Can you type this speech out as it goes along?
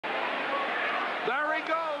There he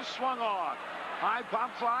goes, swung on. High pop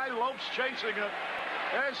fly, Lopes chasing it.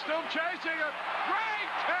 They're still chasing it.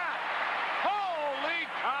 Great catch! Holy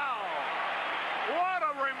cow! What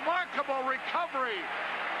a remarkable recovery.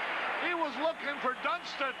 He was looking for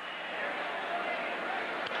Dunston.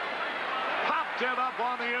 Popped it up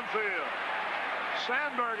on the infield.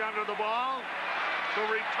 Sandberg under the ball to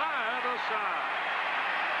retire the side.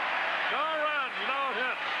 No runs, no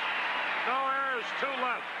hits, no errors, 2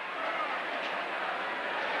 left.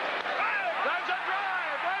 There's a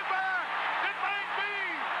drive, way back. It might be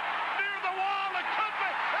near the wall. It could be.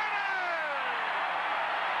 It is!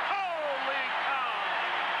 Holy cow!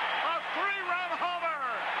 A 3-run homer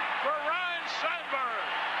for Ryne Sandberg.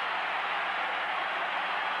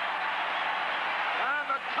 And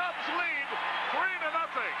the Cubs lead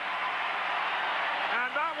 3-0. And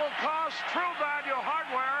that will cost True Value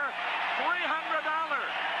Hardware $300,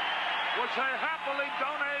 which they happily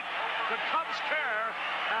donate to Cubs Care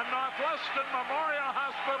and Northwestern Memorial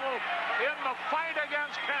Hospital in the fight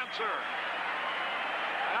against cancer.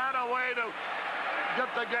 And a way to get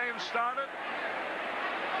the game started.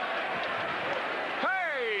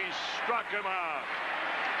 Hey, struck him out.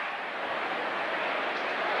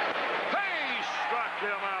 Hey, struck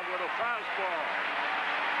him out with a fastball.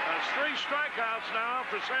 That's 3 strikeouts now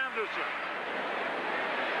for Sanderson.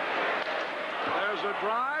 There's a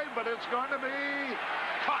drive, but it's going to be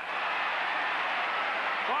cut.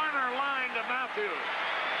 Corner line to Matthews.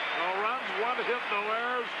 No runs, 1 hit, no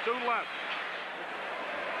errors, 2 left.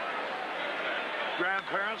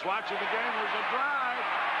 Grandparents watching the game. There's a drive.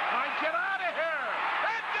 Might get out of here.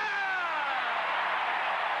 It did!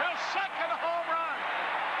 His second home run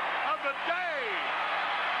of the day.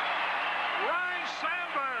 Ryne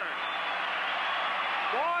Sandberg.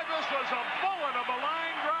 Boy, this was a bullet of a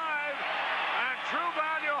line drive. And True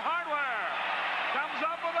Value Hardware comes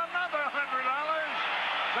up with another $100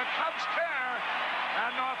 to Cubs Care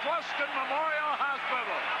and Northwestern Memorial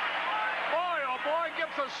Hospital. Boy, oh boy, get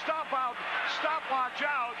the stopwatch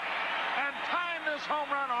out and time this home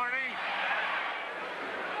run, Arnie.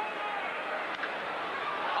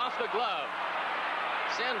 Off the glove.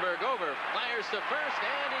 Sandberg over, fires to first,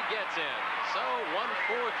 and he gets in. So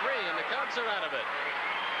 1-4-3, and the Cubs are out of it.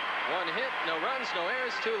 1 hit, no runs, no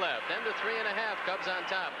errors, 2 left. End of 3 1/2, Cubs on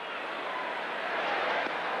top.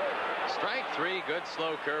 Strike 3, good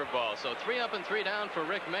slow curveball. So 3 up and 3 down for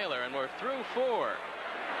Rick Mailer, and we're through 4.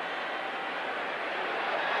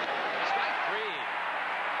 Strike 3.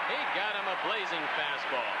 He got him a blazing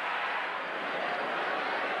fastball.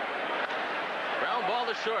 Ground ball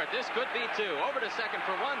to short. This could be 2. Over to second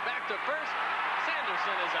for 1. Back to first.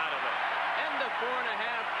 Sanderson is out of it. End of 4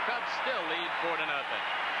 1/2. Cubs still lead 4-0.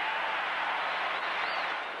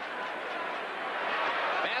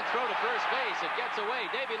 Bad throw to first base. It gets away.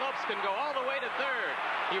 Davy Lopes can go all the way to third.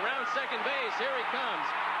 He rounds second base. Here he comes.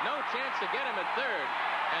 No chance to get him at third.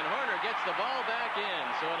 And Horner gets the ball back in.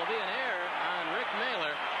 So it'll be an error on Rick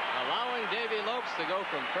Mailer, allowing Davy Lopes to go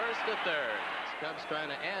from first to third. Cubs trying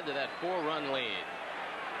to add to that 4-run lead.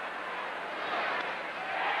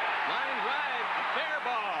 Line drive, a fair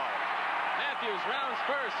ball. Matthews rounds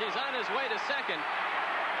first. He's on his way to second.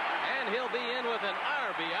 And he'll be in with an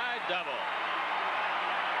RBI double.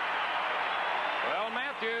 Well,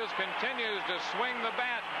 Matthews continues to swing the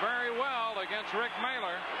bat very well against Rick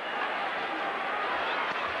Mailer.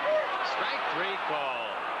 Strike 3 call.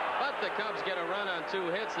 But the Cubs get a run on 2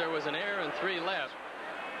 hits. There was an error and 3 left.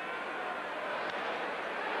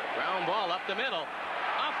 Ground ball up the middle.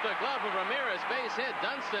 Off the glove of Ramirez. Base hit.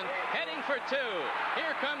 Dunston heading for 2.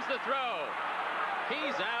 Here comes the throw.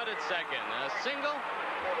 He's out at second. A single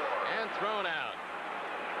and thrown out.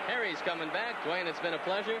 Harry's coming back. Dwayne, it's been a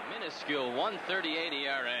pleasure. Minuscule 1.38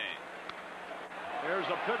 ERA. There's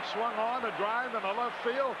a pitch swung on, a drive in the left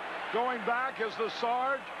field. Going back is the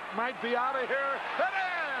Sarge. Might be out of here. It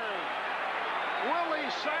is! Willie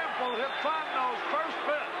Sample hit Fontenot's first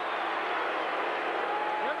pitch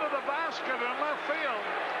into the basket in left field.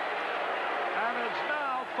 And it's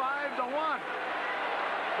now 5-1.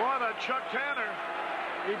 Boy, that Chuck Tanner,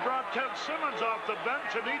 he brought Ted Simmons off the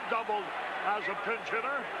bench, and he doubled as a pinch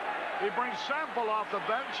hitter. He brings Sample off the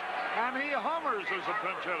bench, and he homers as a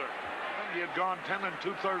pinch hitter. He had gone 10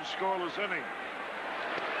 2/3 scoreless inning.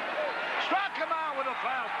 Struck him out with a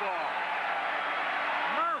fastball.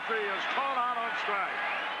 Murphy is called out on strike.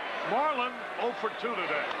 Moreland 0 for 2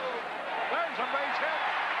 today. There's a base hit.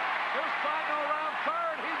 Here's Fontenot around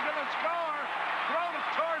third. He's going to score. Throw it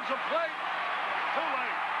towards the plate. Too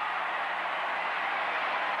late.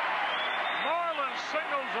 Moreland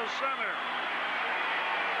singles the center.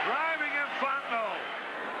 Driving in Fontenot.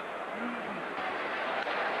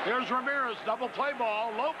 Here's Ramirez, double play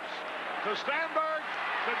ball. Lopes to Stanberg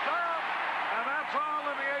to Durham, and that's all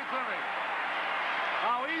in the 8th inning.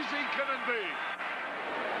 How easy can it be?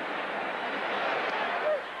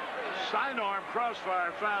 Sidearm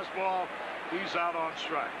crossfire fastball. He's out on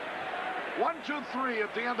strike. 1-2-3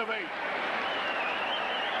 at the end of 8.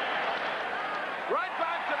 Right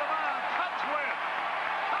back to the mound. Cubs win.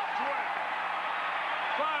 Cubs win.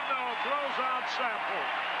 5-0 throws out Sample.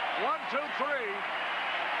 1-2-3.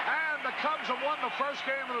 And the Cubs have won the first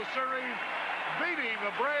game of the series, beating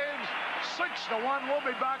the Braves 6-1. We'll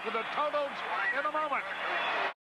be back with the totals in a moment.